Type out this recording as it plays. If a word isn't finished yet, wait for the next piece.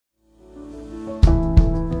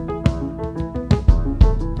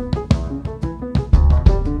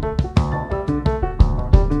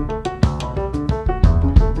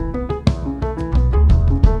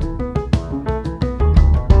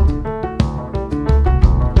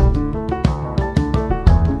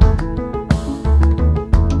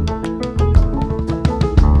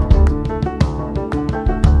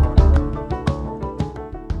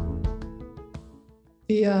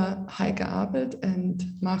Apelt and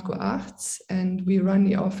Marco Arts, and we run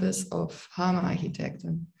the office of Hama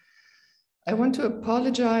Architecten. I want to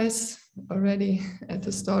apologize already at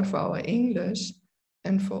the start for our English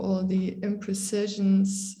and for all the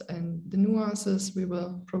imprecisions and the nuances we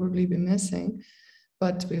will probably be missing,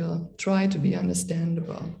 but we'll try to be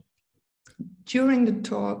understandable. During the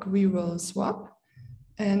talk, we will swap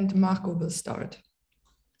and Marco will start.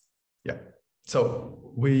 Yeah, so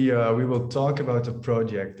we will talk about a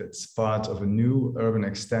project that's part of a new urban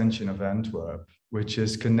extension of Antwerp, which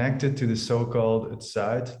is connected to the so-called Nieuw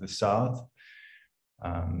Zuid, the South.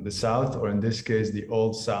 The South, or in this case, the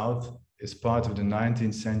Old South, is part of the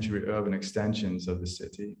 19th century urban extensions of the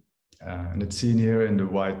city. And it's seen here in the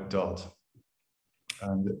white dot.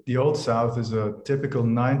 And the Old South is a typical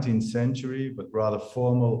 19th century, but rather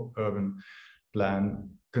formal urban plan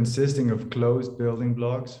consisting of closed building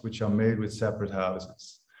blocks, which are made with separate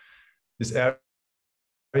houses. This area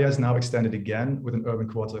is now extended again with an urban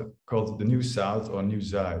quarter called the Nieuw Zuid or Nieuw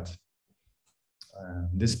Zuid.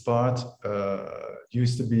 This part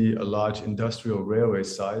used to be a large industrial railway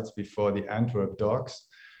site before the Antwerp docks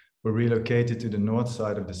were relocated to the north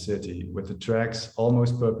side of the city, with the tracks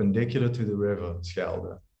almost perpendicular to the river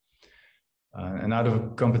Schelde. And out of a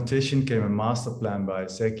competition came a master plan by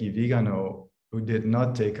Seki Vigano, who did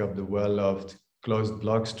not take up the well-loved closed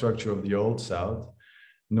block structure of the Old South,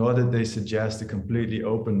 nor did they suggest a completely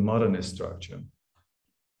open modernist structure.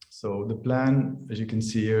 So the plan, as you can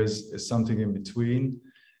see here, is something in between.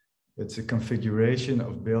 It's a configuration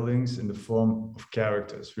of buildings in the form of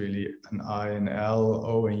characters, really an I, an L,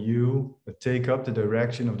 O, and U, that take up the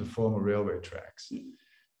direction of the former railway tracks.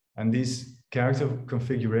 And these character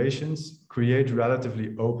configurations create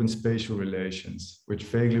relatively open spatial relations, which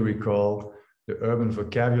vaguely recall the urban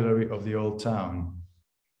vocabulary of the old town.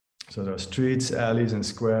 So there are streets, alleys, and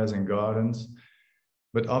squares and gardens,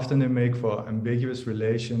 but often they make for ambiguous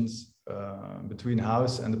relations between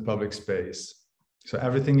house and the public space. So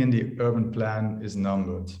everything in the urban plan is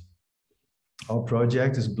numbered. Our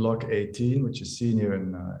project is Block 18, which is seen here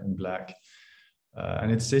in black.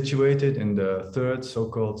 And it's situated in the third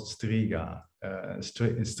so-called striga.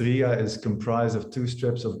 Striga is comprised of two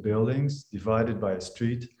strips of buildings divided by a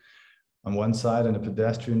street on one side and a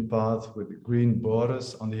pedestrian path with green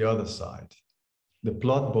borders on the other side. The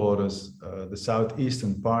plot borders the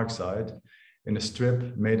southeastern park side in a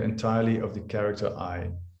strip made entirely of the character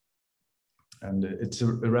I. And it's a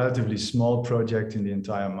relatively small project in the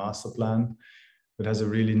entire master plan, but has a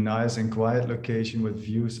really nice and quiet location with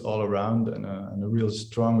views all around and a real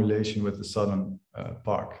strong relation with the southern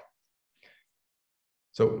park.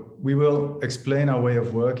 So we will explain our way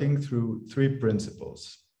of working through three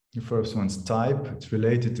principles. The first one's type. It's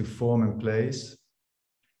related to form and place.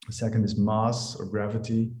 The second is mass or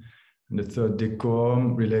gravity. And the third,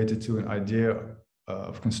 decorum, related to an idea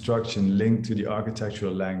of construction linked to the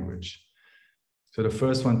architectural language. So the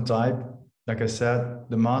first one, type, like I said,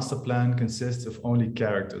 the master plan consists of only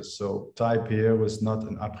characters. So type here was not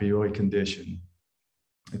an a priori condition.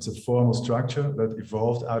 It's a formal structure that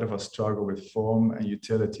evolved out of a struggle with form and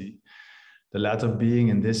utility, the latter being,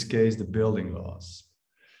 in this case, the building laws.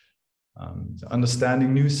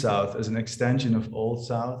 Understanding Nieuw South as an extension of Old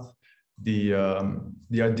South, the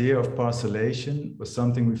idea of parcellation was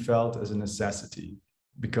something we felt as a necessity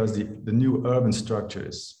because the new urban structure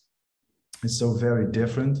is so very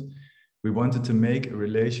different. We wanted to make a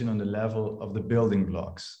relation on the level of the building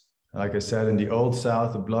blocks. Like I said, in the Old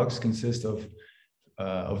South, the blocks consist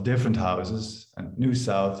of different houses, and Nieuw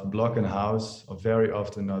South, block and house are very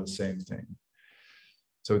often not the same thing.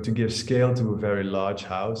 So to give scale to a very large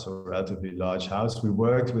house or relatively large house, we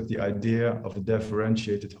worked with the idea of a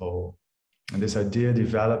differentiated whole. And this idea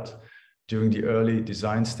developed during the early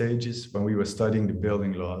design stages when we were studying the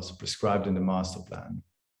building laws prescribed in the master plan.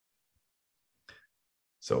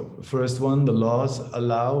 So the first one, the laws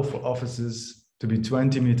allow for offices to be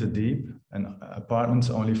 20 meters deep and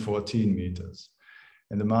apartments only 14 meters.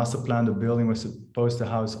 In the master plan, the building was supposed to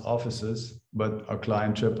house offices, but our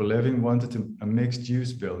client Triple Living wanted a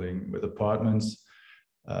mixed-use building with apartments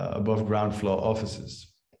above ground floor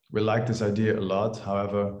offices. We liked this idea a lot.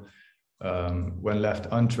 However, when left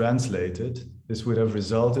untranslated, this would have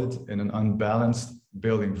resulted in an unbalanced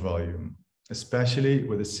building volume, especially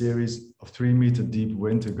with a series of 3 meter deep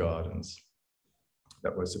winter gardens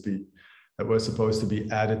that were supposed to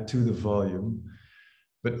be added to the volume,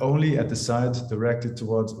 but only at the sides directed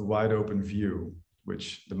towards a wide open view,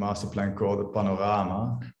 which the master plan called a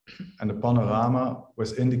panorama. And the panorama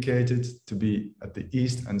was indicated to be at the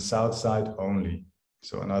east and south side only,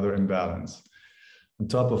 so another imbalance. On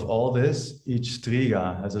top of all this, each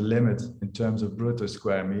striga has a limit in terms of brutto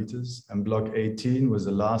square meters, and Block 18 was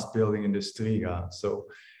the last building in the striga, so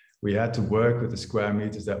we had to work with the square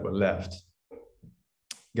meters that were left.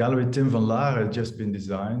 Gallery Tim van Laar had just been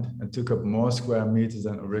designed and took up more square meters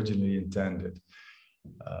than originally intended.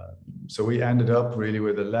 So we ended up really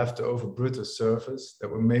with a leftover brutto surface that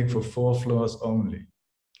would make for 4 floors only.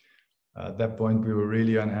 At that point, we were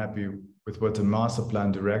really unhappy with what the master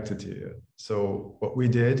plan directed here. So what we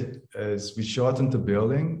did is we shortened the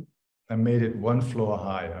building and made it 1 floor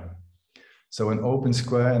higher. So an open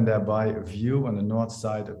square and thereby a view on the north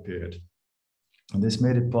side appeared. And this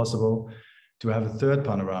made it possible to have a third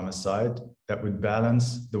panorama side that would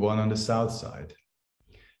balance the one on the south side.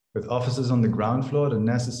 With offices on the ground floor, the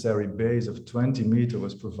necessary base of 20 meters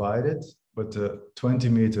was provided, but the 20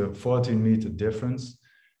 meter, 14 meter difference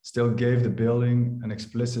still gave the building an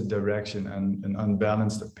explicit direction and an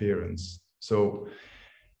unbalanced appearance. So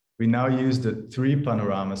we now use the 3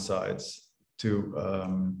 panorama sides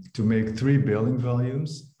to make 3 building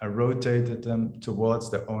volumes and rotated them towards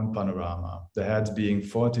their own panorama, the heads being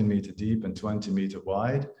 14 meter deep and 20 meter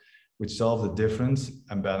wide, which solve the difference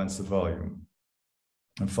and balance the volume.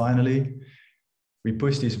 And finally, we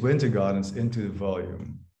push these winter gardens into the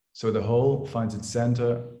volume, so the whole finds its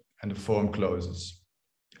center and the form closes.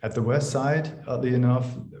 At the west side, oddly enough,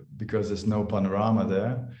 because there's no panorama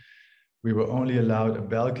there, we were only allowed a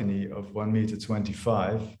balcony of 1.25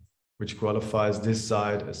 meters, which qualifies this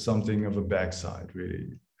side as something of a backside, really.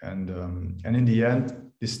 And in the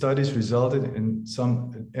end, the studies resulted in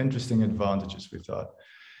some interesting advantages, we thought.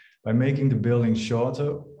 By making the building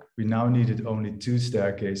shorter, we now needed only 2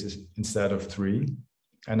 staircases instead of 3.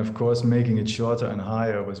 And of course, making it shorter and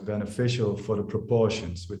higher was beneficial for the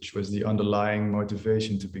proportions, which was the underlying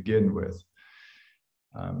motivation to begin with.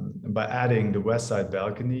 By adding the west side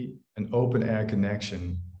balcony, an open air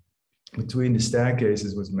connection between the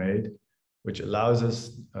staircases was made, which allows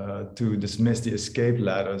us to dismiss the escape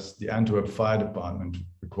ladders the Antwerp Fire Department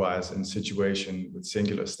requires in situation with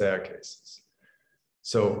singular staircases.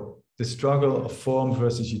 So the struggle of form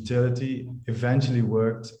versus utility eventually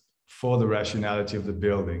worked for the rationality of the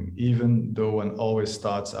building, even though one always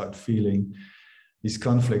starts out feeling these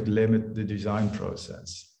conflicts limit the design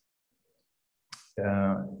process.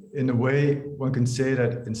 In a way, one can say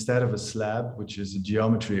that instead of a slab, which is a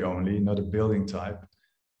geometry only, not a building type,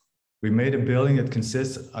 we made a building that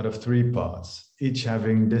consists out of 3 parts, each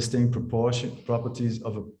having distinct properties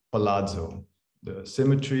of a palazzo. The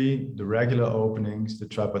symmetry, the regular openings, the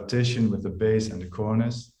tripartition with the base and the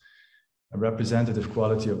corners, a representative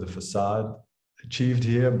quality of the facade, achieved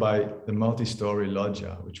here by the multi-story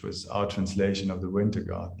loggia, which was our translation of the winter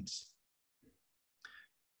gardens.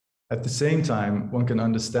 At the same time, one can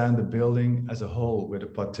understand the building as a whole with a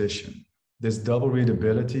partition. This double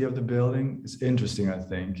readability of the building is interesting, I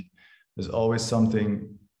think. There's always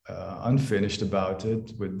something unfinished about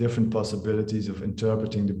it, with different possibilities of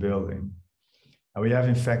interpreting the building. And we have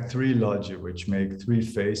in fact 3 loggia, which make 3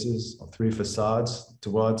 faces or 3 facades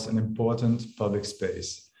towards an important public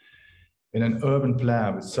space. In an urban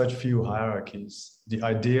plan with such few hierarchies, the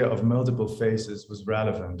idea of multiple faces was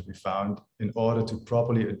relevant, we found, in order to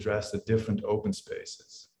properly address the different open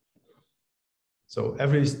spaces. So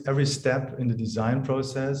every step in the design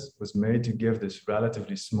process was made to give this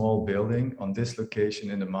relatively small building on this location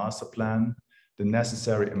in the master plan the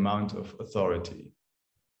necessary amount of authority.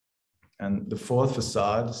 And the 4th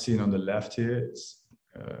facade, seen on the left here,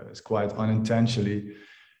 is quite unintentionally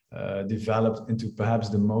developed into perhaps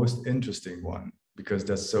the most interesting one, because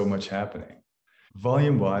there's so much happening.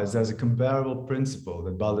 Volume-wise, there's a comparable principle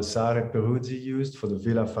that Baldassare Peruzzi used for the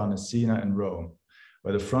Villa Farnesina in Rome,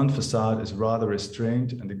 where the front facade is rather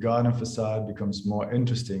restrained and the garden facade becomes more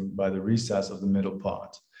interesting by the recess of the middle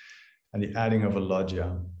part and the adding of a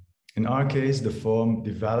loggia. In our case, the form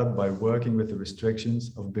developed by working with the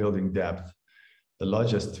restrictions of building depth. The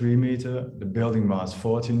loggia is 3 meters, the building mass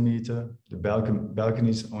 14 meters, the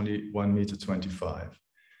balconies only 1.25 meters.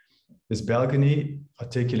 This balcony,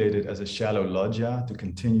 articulated as a shallow loggia to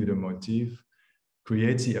continue the motif,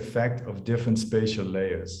 creates the effect of different spatial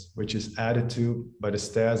layers, which is added to by the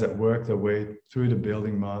stairs that work their way through the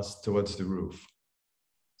building mass towards the roof.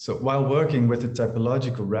 So while working with the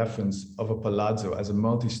typological reference of a palazzo as a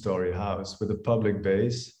multi-story house with a public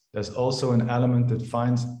base, there's also an element that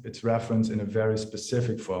finds its reference in a very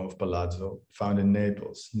specific form of palazzo found in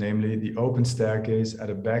Naples, namely the open staircase at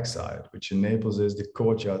a backside, which in Naples is the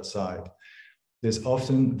courtyard side. This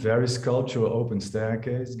often very sculptural open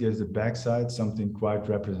staircase gives the backside something quite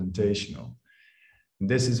representational. And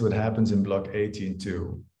this is what happens in Block 18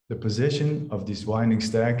 too. The position of these winding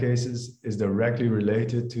staircases is directly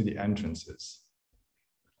related to the entrances.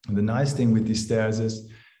 And the nice thing with these stairs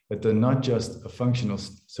is that they're not just a functional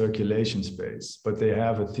circulation space, but they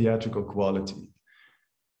have a theatrical quality,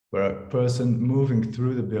 where a person moving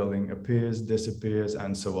through the building appears, disappears,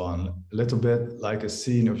 and so on. A little bit like a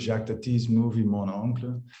scene of Jacques Tati's movie Mon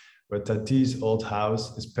Oncle, where Tati's old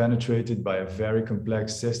house is penetrated by a very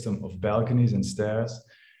complex system of balconies and stairs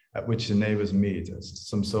at which the neighbors meet as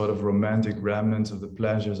some sort of romantic remnants of the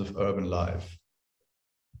pleasures of urban life.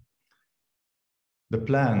 The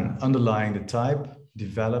plan underlying the type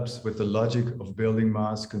develops with the logic of building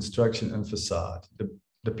mass, construction, and facade.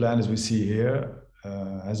 The plan, as we see here,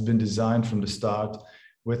 has been designed from the start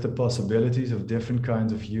with the possibilities of different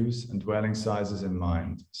kinds of use and dwelling sizes in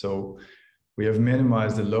mind. So we have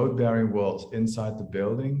minimized the load-bearing walls inside the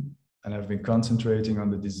building and have been concentrating on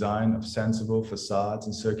the design of sensible facades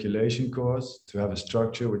and circulation cores to have a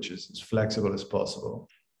structure which is as flexible as possible.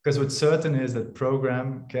 Because what's certain is that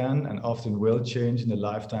program can and often will change in the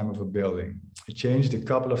lifetime of a building. It changed a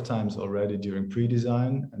couple of times already during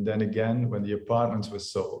pre-design, and then again when the apartments were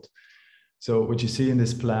sold. So what you see in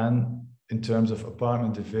this plan in terms of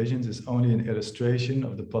apartment divisions is only an illustration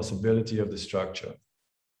of the possibility of the structure.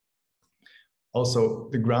 Also,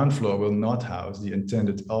 the ground floor will not house the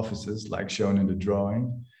intended offices like shown in the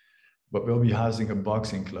drawing, but will be housing a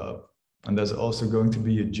boxing club. And there's also going to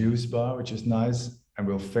be a juice bar, which is nice, and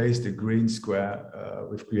will face the green square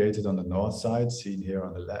we've created on the north side, seen here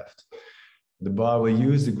on the left. The bar will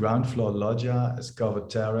use the ground floor loggia as covered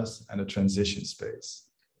terrace and a transition space.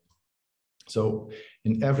 So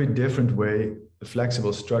in every different way, the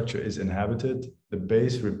flexible structure is inhabited. The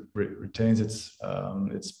base retains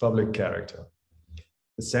its public character.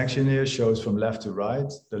 The section here shows from left to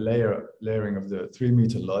right the layering of the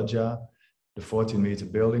 3-meter loggia, the 14-meter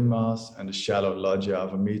building mass, and the shallow loggia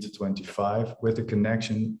of 1.25 meters with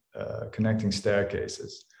the connecting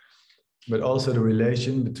staircases, but also the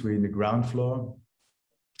relation between the ground floor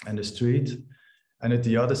and the street. And at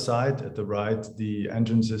the other side, at the right, the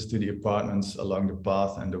entrances to the apartments along the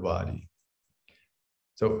path and the wadi.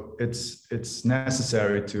 So it's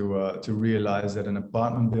necessary to realize that an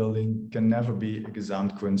apartment building can never be a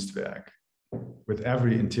Gesamtkunstwerk, with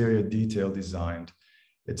every interior detail designed.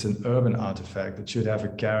 It's an urban artifact that should have a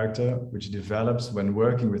character which develops when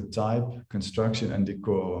working with type, construction, and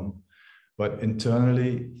decorum. But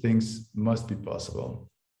internally, things must be possible.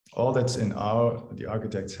 All that's in the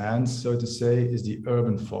architect's hands, so to say, is the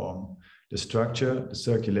urban form, the structure, the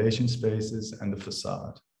circulation spaces, and the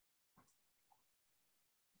facade.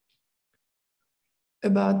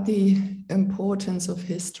 About the importance of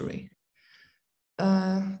history.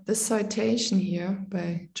 The citation here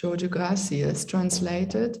by Giorgio Grassi is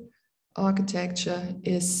translated, "Architecture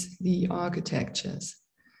is the architectures."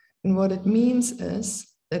 And what it means is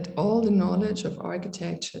that all the knowledge of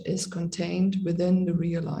architecture is contained within the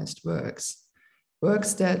realized works,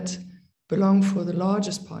 works that belong for the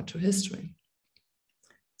largest part to history.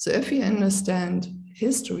 So if you understand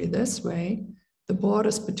history this way, the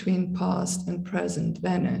borders between past and present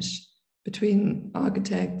vanish. Between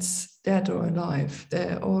architects, dead or alive,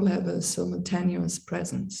 they all have a simultaneous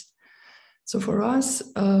presence. So for us,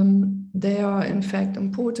 they are in fact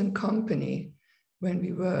important company when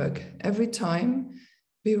we work. Every time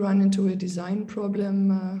we run into a design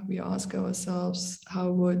problem, we ask ourselves,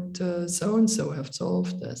 how would so-and-so have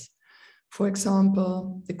solved this? For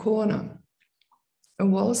example, the corner, a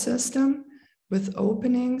wall system with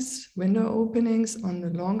openings, window openings on the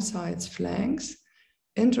long sides flanks,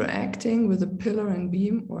 interacting with a pillar and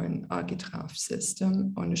beam or an architrave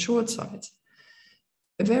system on the short sides.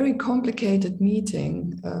 A very complicated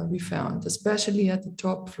meeting we found, especially at the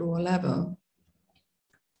top floor level.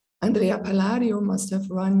 Andrea Palladio must have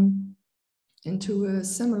run into a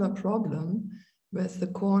similar problem with the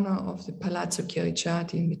corner of the Palazzo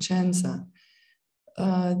Chiericciati in Vicenza.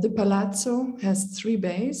 The palazzo has 3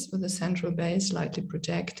 bays with a central base slightly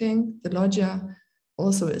projecting. The loggia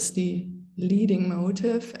also is the leading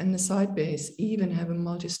motive, and the side bays even have a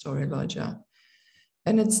multi-story loggia.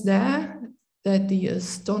 And it's there that the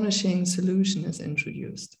astonishing solution is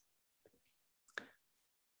introduced.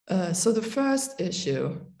 So the first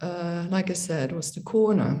issue, like I said, was the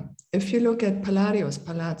corner. If you look at Palladio's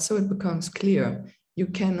palazzo, it becomes clear you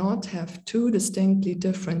cannot have 2 distinctly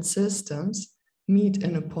different systems meet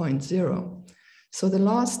in a point 0. So the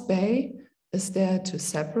last bay is there to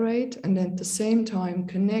separate and at the same time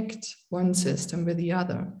connect one system with the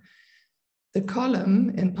other. The column,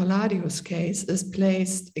 in Palladio's case, is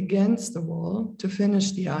placed against the wall to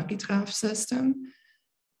finish the architrave system,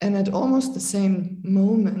 And at almost the same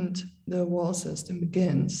moment, the wall system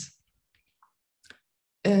begins.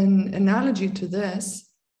 An analogy to this,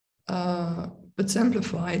 but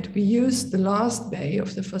simplified, we use the last bay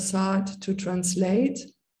of the facade to translate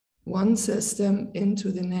one system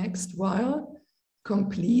into the next while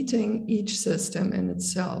completing each system in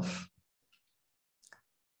itself.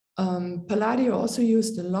 Palladio also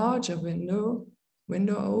used a larger window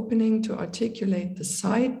opening to articulate the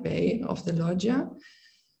side bay of the loggia,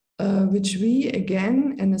 which we,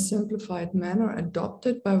 again, in a simplified manner,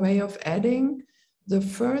 adopted by way of adding the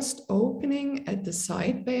first opening at the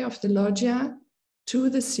side bay of the loggia to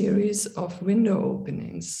the series of window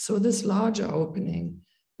openings. So this larger opening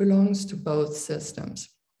belongs to both systems.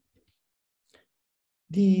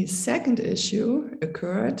 The second issue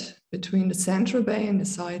occurred between the central bay and the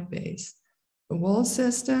side bays. A wall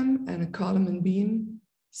system and a column and beam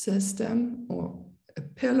system, or a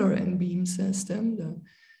pillar and beam system.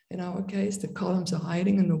 In our case, the columns are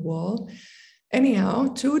hiding in the wall. Anyhow,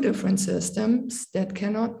 two different systems that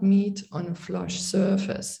cannot meet on a flush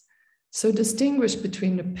surface. So distinguish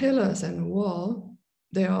between the pillars and the wall.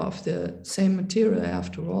 They are of the same material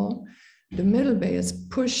after all. The middle bay is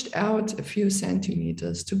pushed out a few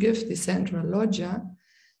centimeters to give the central loggia,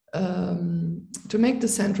 to make the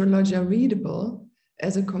central loggia readable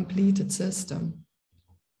as a completed system.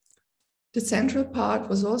 The central part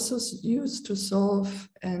was also used to solve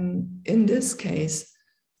an, in this case,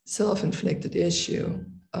 self-inflicted issue,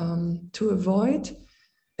 to avoid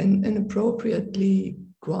an inappropriately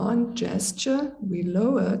grand gesture. We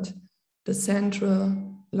lowered the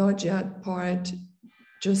central loggia part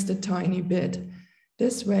just a tiny bit.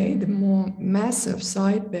 This way, the more massive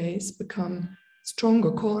side bays become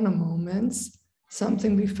stronger corner moments,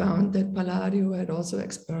 something we found that Palladio had also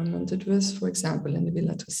experimented with, for example, in the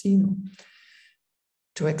Villa Tricino.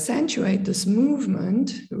 To accentuate this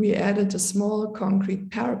movement, we added a small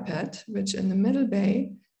concrete parapet, which in the middle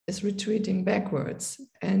bay is retreating backwards,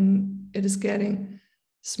 and it is getting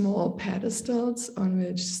small pedestals on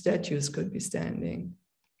which statues could be standing.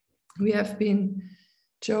 We have been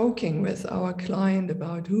joking with our client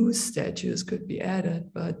about whose statues could be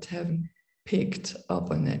added, but haven't picked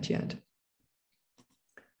up on that yet.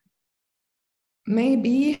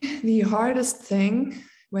 Maybe the hardest thing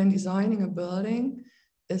when designing a building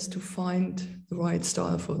is to find the right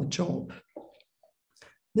style for the job.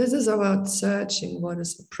 This is about searching what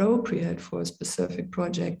is appropriate for a specific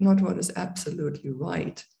project, not what is absolutely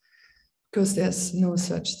right, because there's no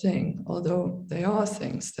such thing, although there are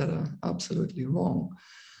things that are absolutely wrong.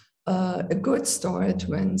 A good start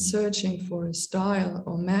when searching for a style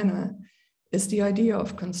or manner is the idea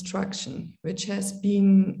of construction, which has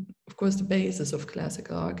been, of course, the basis of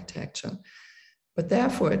classical architecture. But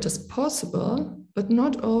therefore, it is possible, but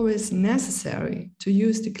not always necessary, to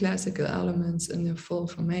use the classical elements in their full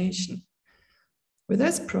formation. With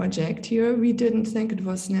this project here, we didn't think it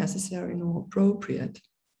was necessary nor appropriate.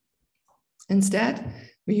 Instead,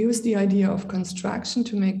 we used the idea of construction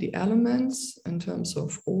to make the elements, in terms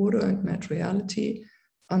of order and materiality,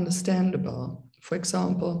 understandable. For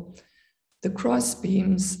example, the cross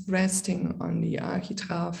beams resting on the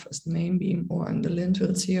architrave as the main beam, or on the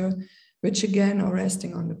lintels here, which again are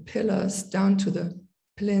resting on the pillars down to the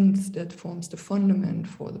plinth that forms the fundament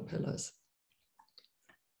for the pillars.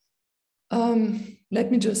 Let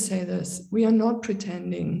me just say this. We are not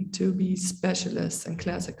pretending to be specialists in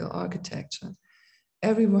classical architecture.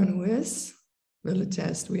 Everyone who is will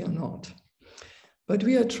attest we are not. But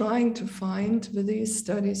we are trying to find with these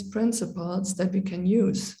studies principles that we can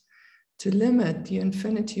use to limit the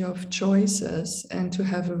infinity of choices and to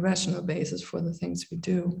have a rational basis for the things we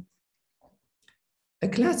do. A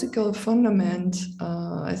classical fundament,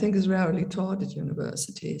 I think, is rarely taught at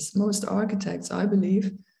universities. Most architects, I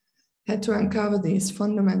believe, had to uncover these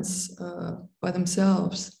fundaments by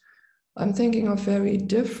themselves. I'm thinking of very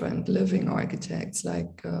different living architects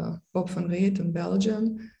like Bob van Reet in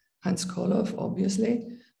Belgium, Hans Kroloff, obviously,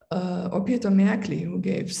 or Peter Merkley, who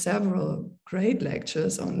gave several great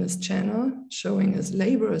lectures on this channel, showing his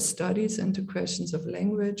laborious studies into questions of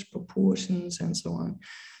language, proportions, and so on.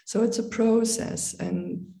 So it's a process,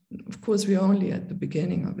 and of course, we're only at the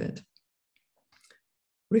beginning of it.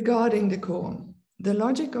 Regarding decor, the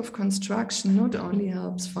logic of construction not only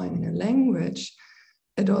helps finding a language,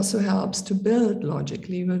 it also helps to build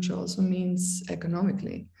logically, which also means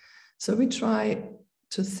economically. So we try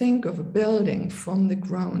to think of a building from the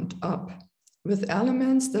ground up with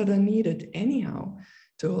elements that are needed anyhow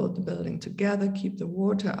to hold the building together, keep the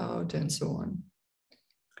water out, and so on.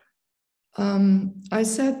 I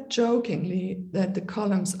said jokingly that the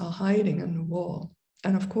columns are hiding in the wall.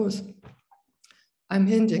 And of course, I'm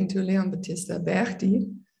hinting to Leon Battista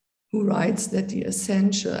Berti, who writes that the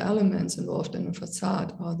essential elements involved in a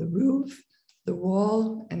facade are the roof, the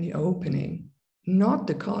wall, and the opening, not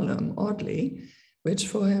the column, oddly, which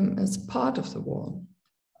for him is part of the wall.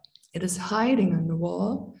 It is hiding on the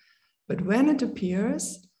wall, but when it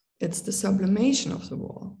appears, it's the sublimation of the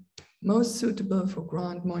wall, most suitable for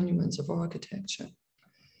grand monuments of architecture.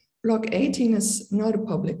 Block 18 is not a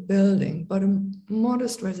public building, but a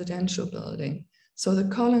modest residential building, so the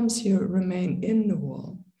columns here remain in the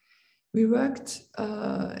wall. We worked,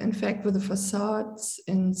 in fact, with the facades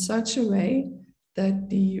in such a way that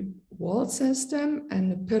the wall system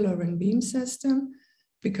and the pillar and beam system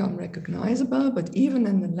become recognizable, but even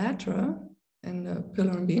in the latter, in the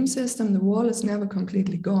pillar and beam system, the wall is never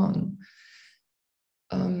completely gone.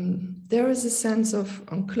 There is a sense of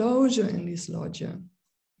enclosure in this loggia,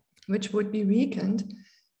 which would be weakened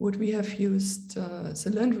would we have used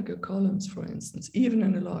cylindrical columns, for instance, even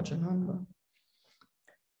in a larger number.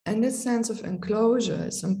 And this sense of enclosure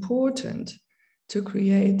is important to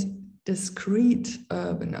create discrete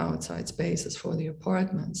urban outside spaces for the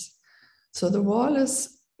apartments. So the wall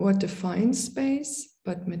is what defines space,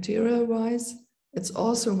 but material-wise, it's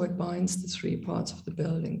also what binds the three parts of the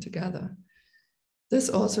building together. This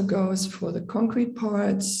also goes for the concrete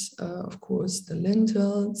parts, of course, the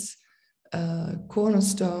lintels,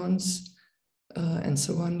 cornerstones, and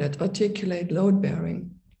so on, that articulate load bearing.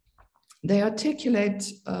 They articulate,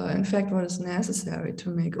 in fact, what is necessary to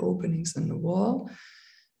make openings in the wall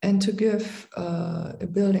and to give a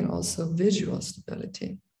building also visual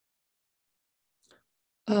stability.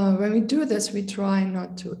 When we do this, we try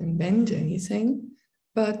not to invent anything,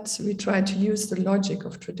 but we try to use the logic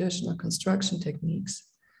of traditional construction techniques.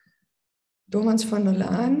 Domans van der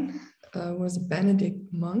Laan was a Benedict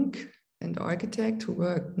monk and architect who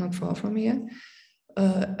worked not far from here.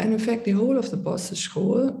 And in fact, the whole of the Bosse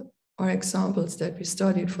School are examples that we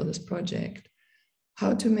studied for this project.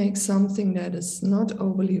 How to make something that is not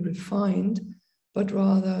overly refined, but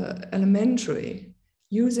rather elementary,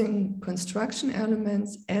 using construction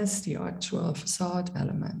elements as the actual facade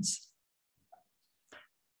elements.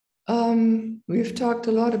 We've talked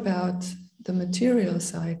a lot about the material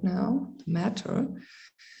side now, the matter,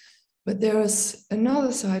 but there is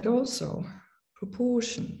another side also,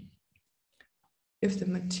 proportion. If the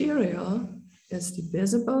material is the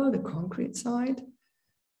visible, the concrete side,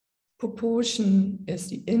 proportion is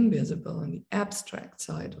the invisible and the abstract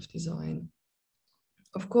side of design.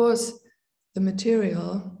 Of course, the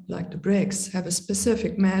material, like the bricks, have a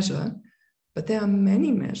specific measure, but there are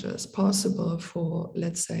many measures possible for,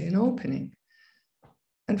 let's say, an opening.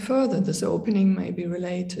 And further, this opening may be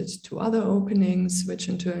related to other openings, which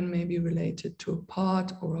in turn may be related to a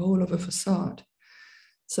part or a whole of a facade.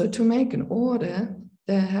 So to make an order,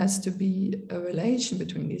 there has to be a relation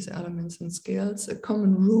between these elements and scales, a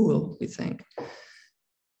common rule, we think.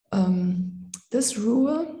 This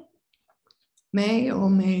rule may or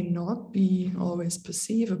may not be always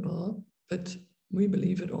perceivable, but we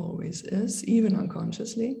believe it always is, even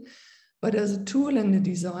unconsciously. But as a tool in the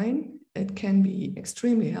design, it can be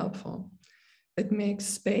extremely helpful. It makes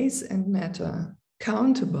space and matter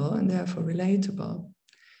countable and therefore relatable.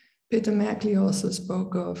 Peter Merkley also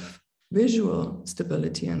spoke of visual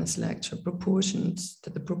stability in his lecture, proportions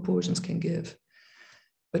that the proportions can give.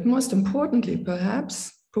 But most importantly,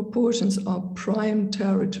 perhaps, proportions are prime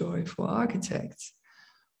territory for architects.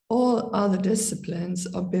 All other disciplines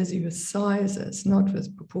are busy with sizes, not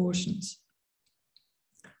with proportions.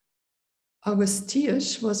 August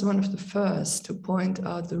Thiersch was one of the first to point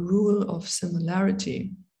out the rule of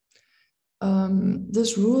similarity.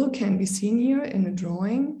 This rule can be seen here in a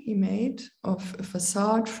drawing he made of a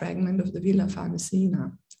facade fragment of the Villa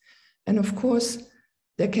Farnesina. And of course,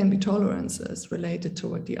 there can be tolerances related to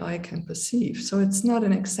what the eye can perceive. So it's not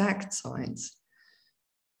an exact science.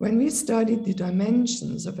 When we studied the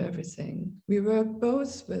dimensions of everything, we work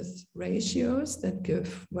both with ratios that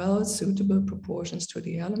give well-suitable proportions to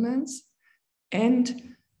the elements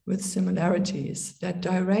and with similarities that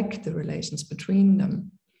direct the relations between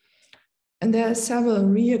them. And there are several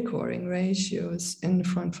reoccurring ratios in the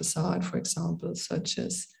front facade, for example, such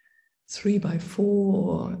as 3:4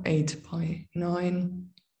 or 8:9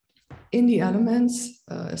 in the elements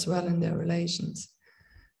as well in their relations.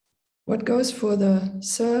 What goes for the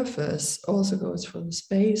surface also goes for the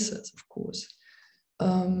spaces, of course.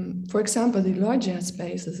 For example, the loggia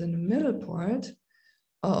spaces in the middle part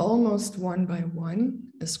are almost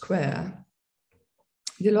 1:1, a square.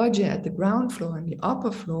 The loggia at the ground floor and the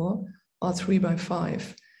upper floor are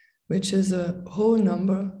 3:5, which is a whole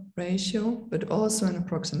number ratio, but also an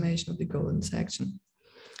approximation of the golden section.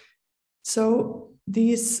 So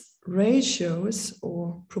these ratios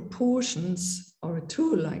or proportions are a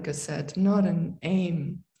tool, like I said, not an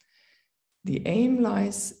aim. The aim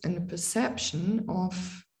lies in the perception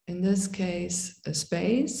of, in this case, a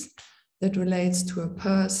space that relates to a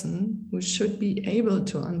person who should be able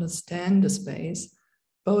to understand the space,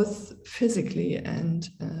 both physically and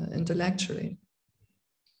intellectually.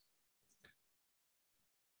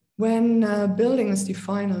 When building is the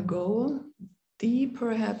final goal, the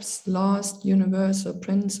perhaps last universal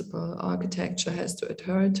principle architecture has to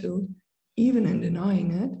adhere to, even in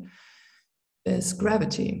denying it, is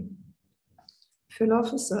gravity.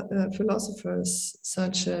 Philosophers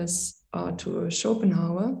such as Arthur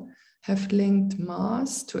Schopenhauer have linked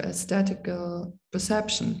mass to aesthetical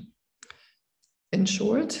perception. In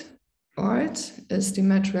short, art is the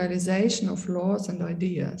materialization of laws and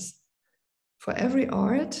ideas. For every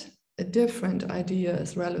art, a different idea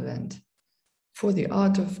is relevant. For the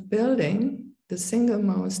art of building, the single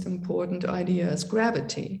most important idea is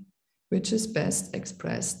gravity, which is best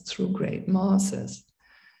expressed through great masses.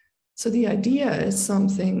 So the idea is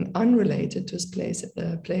something unrelated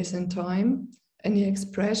to place and time, and the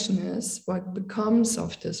expression is what becomes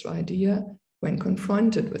of this idea when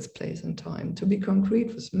confronted with place and time, to be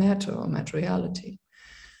concrete with matter or materiality.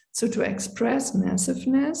 So to express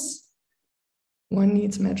massiveness, one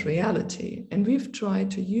needs materiality, and we've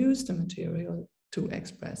tried to use the material to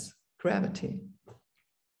express gravity.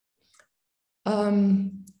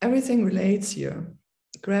 Everything relates here.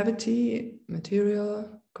 Gravity,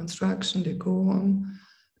 material, construction, decorum,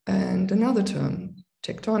 and another term,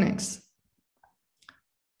 tectonics.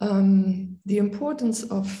 The importance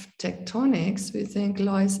of tectonics, we think,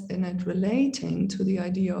 lies in it relating to the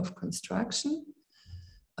idea of construction,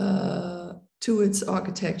 to its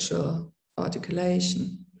architectural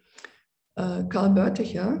articulation. Karl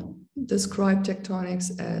Bötticher described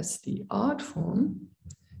tectonics as the art form,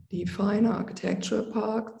 the finer architectural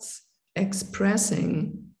parts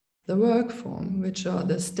expressing the work form, which are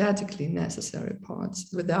the statically necessary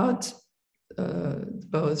parts, without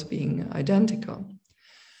both being identical.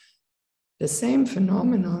 The same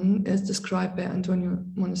phenomenon is described by Antonio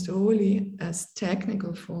Monasteroli as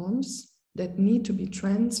technical forms that need to be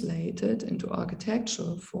translated into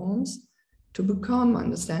architectural forms to become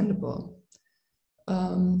understandable.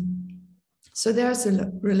 So there's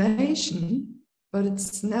a relation, but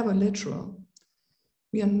it's never literal.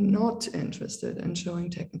 We are not interested in showing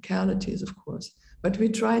technicalities, of course, but we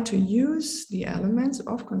try to use the elements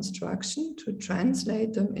of construction to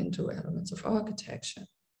translate them into elements of architecture.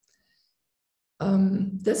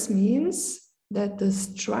 This means that the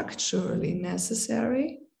structurally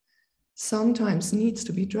necessary sometimes needs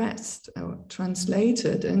to be dressed or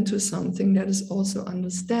translated into something that is also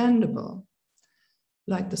understandable,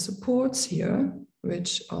 like the supports here,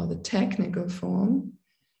 which are the technical form,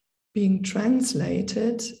 being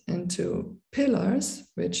translated into pillars,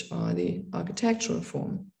 which are the architectural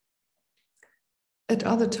form. At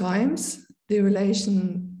other times, the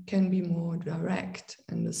relation can be more direct,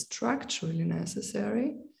 and the structurally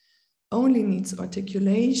necessary only needs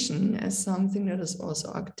articulation as something that is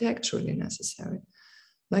also architecturally necessary,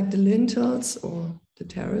 like the lintels or the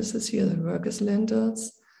terraces here, the workers'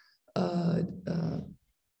 lintels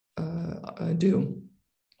do.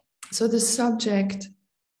 So the subject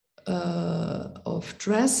of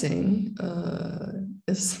dressing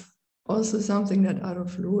is also something that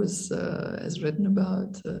Adolf Loos has written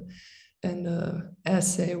about in the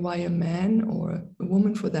essay Why a Man, or a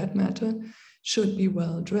woman for that matter, should be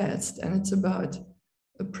well dressed. And it's about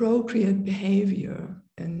appropriate behavior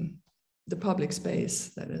in the public space,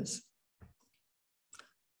 that is.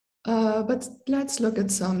 But let's look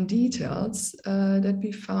at some details that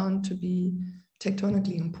we found to be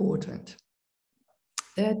tectonically important.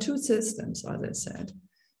 There are two systems, as I said,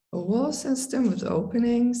 a wall system with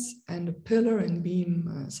openings and a pillar and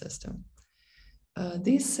beam system.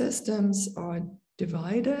 These systems are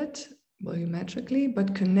divided volumetrically,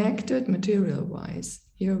 but connected material-wise,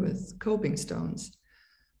 here with coping stones.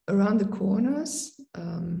 Around the corners,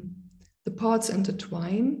 the parts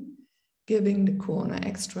intertwine, giving the corner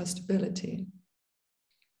extra stability.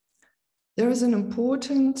 There is an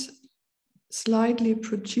important, slightly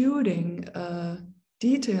protruding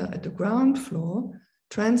detail at the ground floor,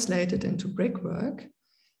 translated into brickwork,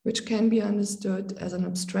 which can be understood as an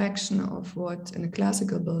abstraction of what in a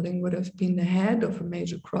classical building would have been the head of a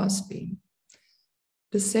major crossbeam.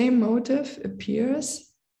 The same motif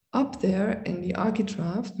appears up there in the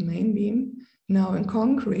architrave, the main beam, now in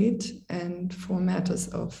concrete and for matters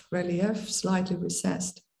of relief, slightly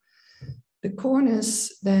recessed. The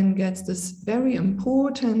cornice then gets this very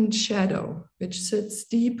important shadow, which sits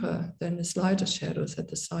deeper than the lighter shadows at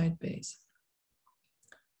the side base.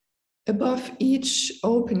 Above each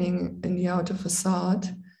opening in the outer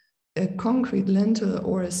facade, a concrete lintel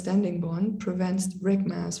or a standing bond prevents the brick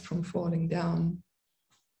mass from falling down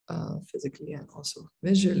physically and also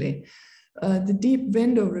visually. The deep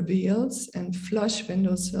window reveals and flush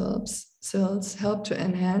window sills help to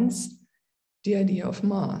enhance the idea of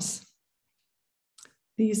mass.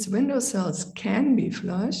 These window sills can be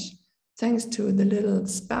flush thanks to the little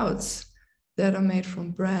spouts that are made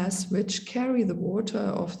from brass, which carry the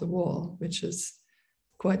water off the wall, which is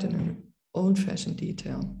quite an old-fashioned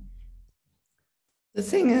detail. The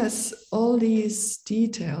thing is, all these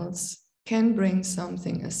details can bring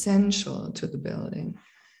something essential to the building.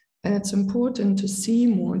 And it's important to see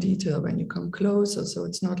more detail when you come closer, so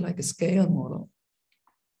it's not like a scale model.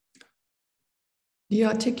 The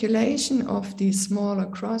articulation of these smaller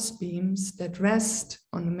cross beams that rest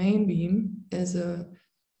on the main beam is a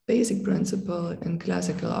basic principle in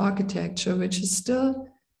classical architecture, which is still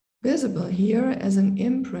visible here as an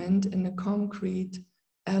imprint in the concrete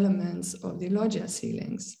elements of the loggia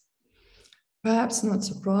ceilings. Perhaps not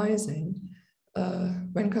surprising,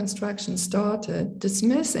 when construction started,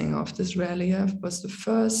 dismissing of this relief was the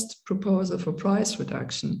first proposal for price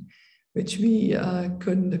reduction, which we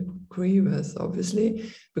couldn't agree with,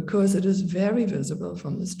 obviously, because it is very visible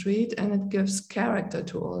from the street and it gives character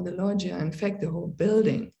to all the loggia, in fact, the whole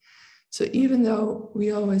building. So even though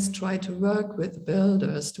we always try to work with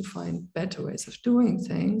builders to find better ways of doing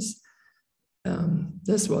things,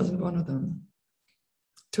 this wasn't one of them.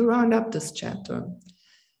 To round up this chapter,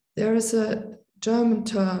 there is a German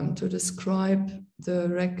term to describe the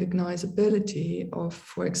recognizability of,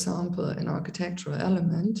 for example, an architectural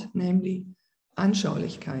element, namely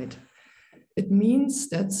Anschaulichkeit. It means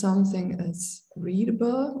that something is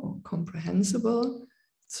readable or comprehensible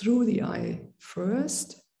through the eye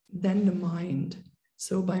first, then the mind.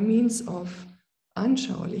 So by means of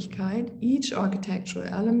Anschaulichkeit, each architectural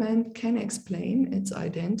element can explain its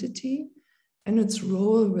identity and its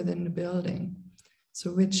role within the building.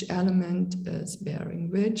 So which element is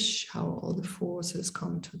bearing which, how all the forces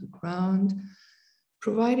come to the ground,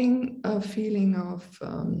 providing a feeling of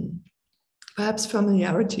perhaps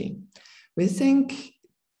familiarity. We think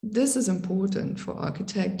this is important for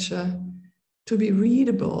architecture to be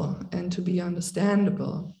readable and to be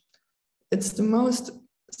understandable. It's the most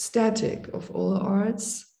static of all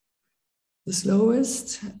arts, the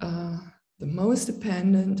slowest, the most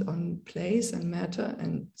dependent on place and matter,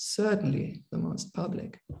 and certainly the most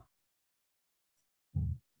public.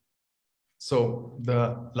 So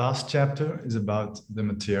the last chapter is about the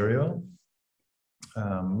material.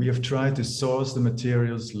 We have tried to source the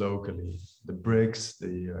materials locally. The bricks,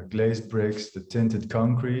 the glazed bricks, the tinted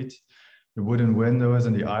concrete, the wooden windows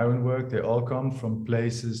and the ironwork, they all come from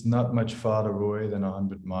places not much farther away than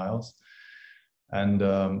 100 miles. And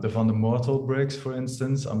the Vande Moortel bricks, for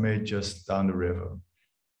instance, are made just down the river.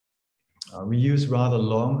 We use rather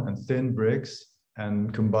long and thin bricks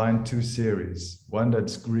and combine two series, one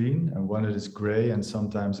that's green and one that is gray and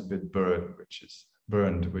sometimes a bit burned,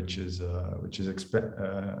 which is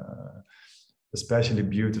especially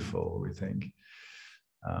beautiful, we think.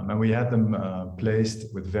 And we had them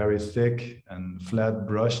placed with very thick and flat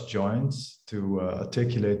brush joints to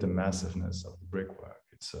articulate the massiveness of the brickwork.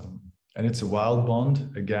 It's a wild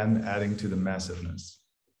bond, again, adding to the massiveness.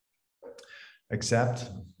 Except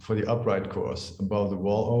for the upright cores above the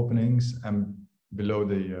wall openings and below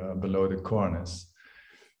the cornice.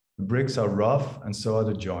 The bricks are rough and so are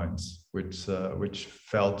the joints, which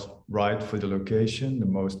felt right for the location, the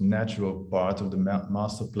most natural part of the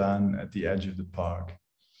master plan at the edge of the park.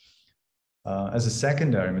 As a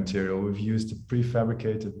secondary material, we've used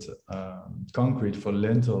prefabricated concrete for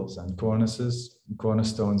lintels and cornices,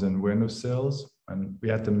 cornerstones and windowsills. And we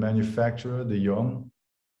had the manufacturer, de Jong,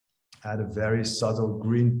 add a very subtle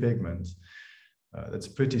green pigment that's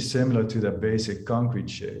pretty similar to their basic concrete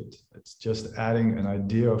shade. It's just adding an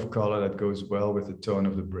idea of color that goes well with the tone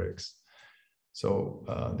of the bricks. So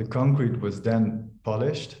the concrete was then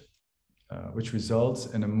polished, which results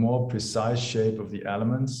in a more precise shape of the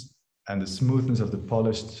elements, and the smoothness of the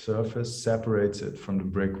polished surface separates it from the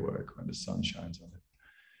brickwork when the sun shines on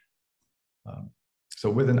it. So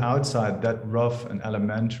with an outside that rough and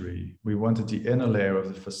elementary, we wanted the inner layer of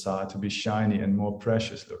the facade to be shiny and more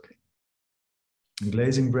precious looking. And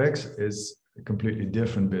glazing bricks is a completely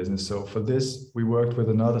different business. So for this, we worked with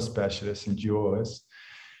another specialist in Joris,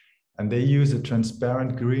 and they use a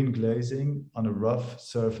transparent green glazing on a rough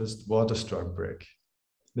surfaced waterstruck brick.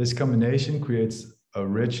 This combination creates a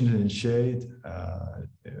richness in shade,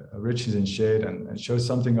 and shows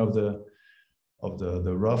something of the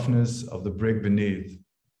roughness of the brick beneath.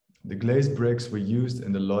 The glazed bricks were used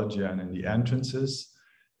in the loggia and in the entrances,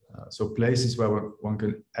 so places where one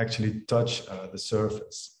could actually touch the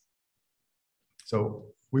surface. So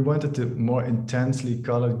we wanted to more intensely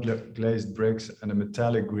colored glazed bricks and a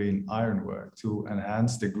metallic green ironwork to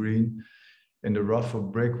enhance the green in the rough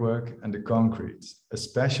of brickwork and the concrete,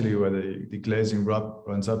 especially where the glazing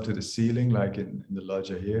runs up to the ceiling, like in the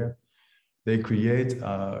loggia here. They create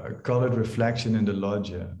a colored reflection in the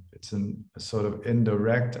loggia. It's a sort of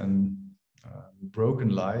indirect and broken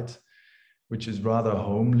light, which is rather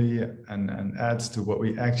homely and adds to what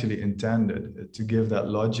we actually intended, to give that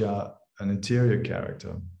loggia an interior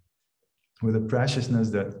character with a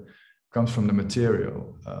preciousness that comes from the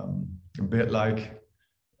material, a bit like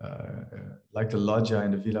the loggia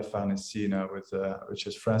in the Villa Farnesina, which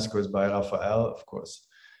is frescoes by Raphael. Of course,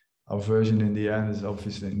 our version in the end is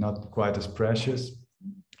obviously not quite as precious,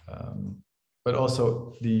 but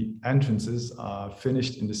also the entrances are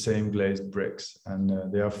finished in the same glazed bricks, and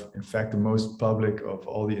they are in fact the most public of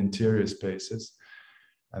all the interior spaces,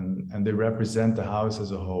 and they represent the house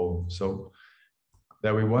as a whole. So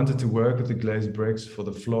that we wanted to work with the glazed bricks for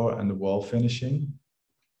the floor and the wall finishing,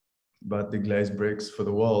 but the glazed bricks for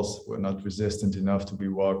the walls were not resistant enough to be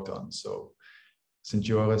walked on. So St.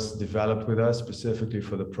 Joris developed with us specifically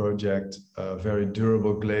for the project very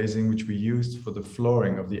durable glazing, which we used for the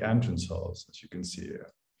flooring of the entrance halls, as you can see here.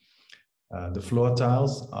 The floor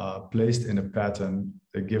tiles are placed in a pattern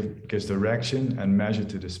that gives direction and measure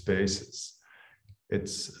to the spaces.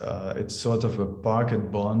 It's sort of a parquet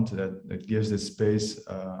bond that gives the space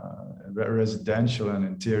residential and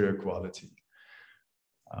interior quality.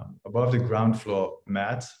 Above the ground floor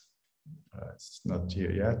mat, it's not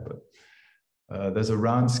here yet, but there's a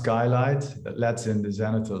round skylight that lets in the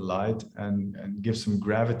zenithal light and gives some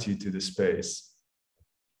gravity to the space.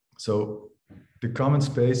 So the common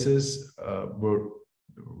spaces were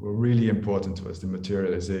really important to us, the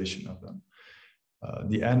materialization of them.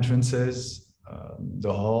 The entrances,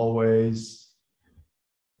 the hallways,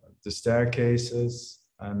 the staircases,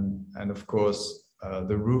 and of course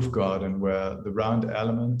the roof garden, where the round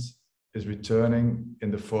element is returning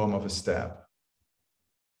in the form of a step.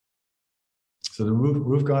 So the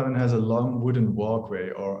roof garden has a long wooden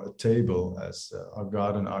walkway, or a table, as our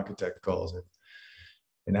garden architect calls it.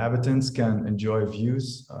 Inhabitants can enjoy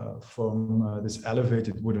views from this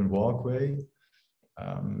elevated wooden walkway,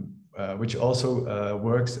 which also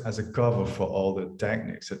works as a cover for all the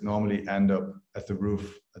techniques that normally end up at the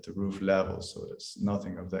roof level. So there's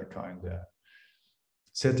nothing of that kind there.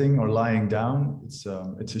 Sitting or lying down, it's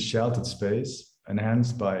a sheltered space,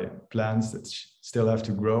 enhanced by plants that still have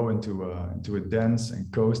to grow into a dense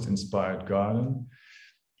and coast-inspired garden.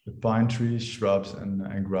 The pine trees, shrubs,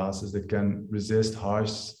 and grasses that can resist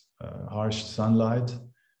harsh sunlight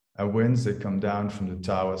and winds that come down from the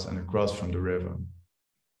towers and across from the river.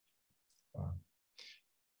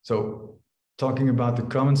 So, talking about the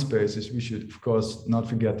common spaces, we should, of course, not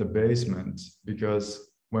forget the basement, because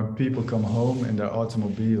when people come home in their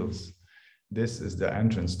automobiles, this is their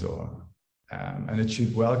entrance door. And it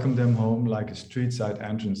should welcome them home like a street side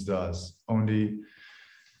entrance does. Only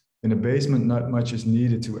in a basement, not much is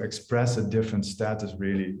needed to express a different status,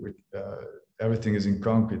 really. Everything is in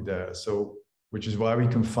concrete there. So, which is why we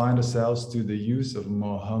confined ourselves to the use of a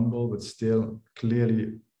more humble, but still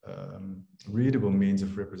clearly readable means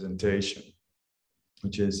of representation,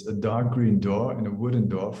 which is a dark green door in a wooden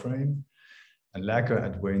door frame and lacquer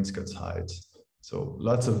at wainscot's height. So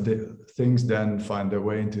lots of things then find their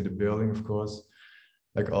way into the building, of course,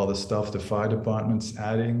 like all the stuff the fire department's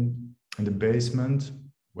adding in the basement,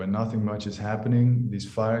 where nothing much is happening. These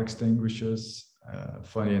fire extinguishers,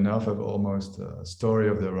 funny enough, have almost a story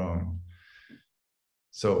of their own.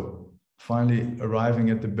 So finally arriving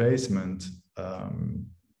at the basement,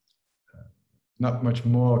 not much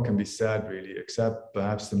more can be said really, except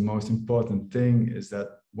perhaps the most important thing is that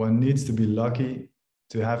one needs to be lucky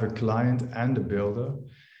to have a client and a builder,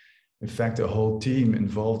 in fact, a whole team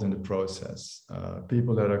involved in the process,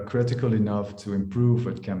 people that are critical enough to improve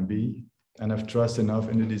what can be and have trust enough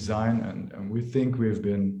in the design. And we think we've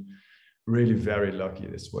been really very lucky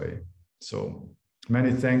this way. So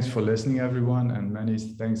many thanks for listening, everyone. And many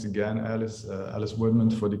thanks again, Alice Woodman,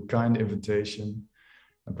 for the kind invitation.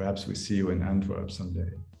 And perhaps we see you in Antwerp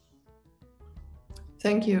someday.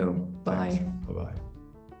 Thank you. Bye. Bye-bye.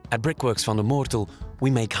 At Brickworks Vande Moortel,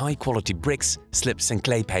 we make high-quality bricks, slips and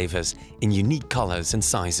clay pavers in unique colors and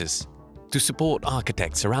sizes. To support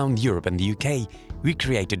architects around Europe and the UK, we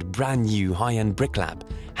created a brand new high-end brick lab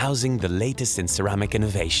housing the latest in ceramic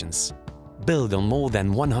innovations. Built on more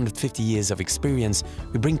than 150 years of experience,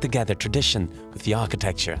 we bring together tradition with the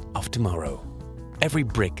architecture of tomorrow. Every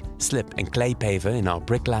brick, slip and clay paver in our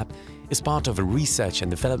brick lab is part of a research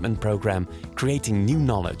and development program creating new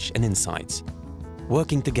knowledge and insights.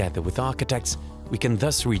 Working together with architects, we can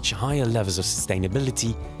thus reach higher levels of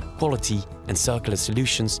sustainability, quality and circular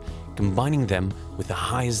solutions, combining them with the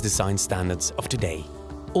highest design standards of today.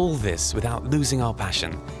 All this without losing our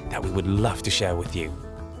passion that we would love to share with you.